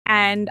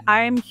And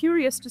I'm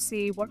curious to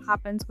see what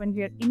happens when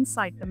we are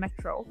inside the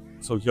metro.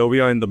 So here we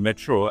are in the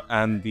metro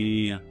and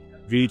the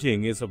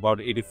reading is about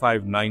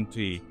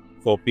 85-90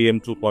 for PM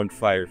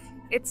 2.5.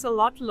 It's a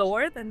lot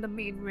lower than the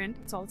main wind.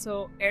 It's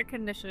also air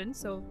conditioned,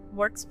 so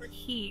works for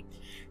heat.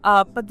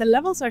 But the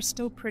levels are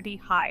still pretty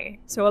high.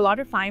 So a lot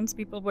of times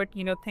people would,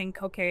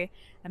 think, okay,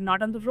 I'm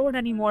not on the road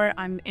anymore.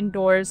 I'm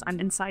indoors.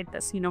 I'm inside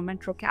this,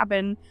 metro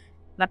cabin.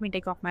 Let me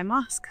take off my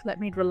mask. Let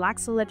me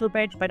relax a little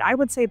bit. But I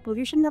would say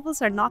pollution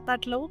levels are not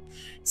that low.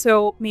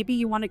 So maybe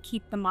you want to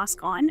keep the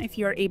mask on if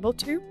you're able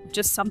to.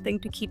 Just something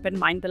to keep in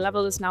mind. The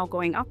level is now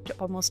going up to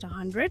almost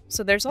 100.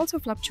 So there's also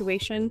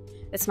fluctuation.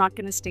 It's not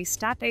going to stay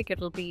static.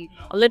 It'll be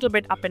a little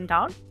bit up and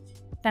down.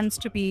 Tends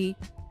to be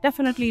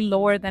definitely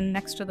lower than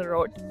next to the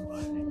road.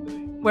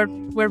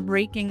 We're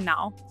braking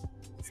now.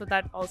 So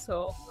that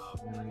also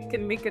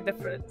can make a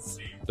difference.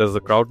 Does the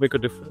crowd make a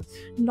difference?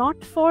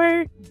 Not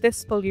for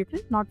this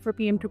pollutant, not for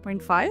PM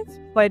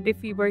 2.5, but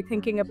if we were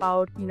thinking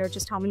about,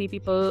 just how many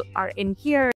people are in here,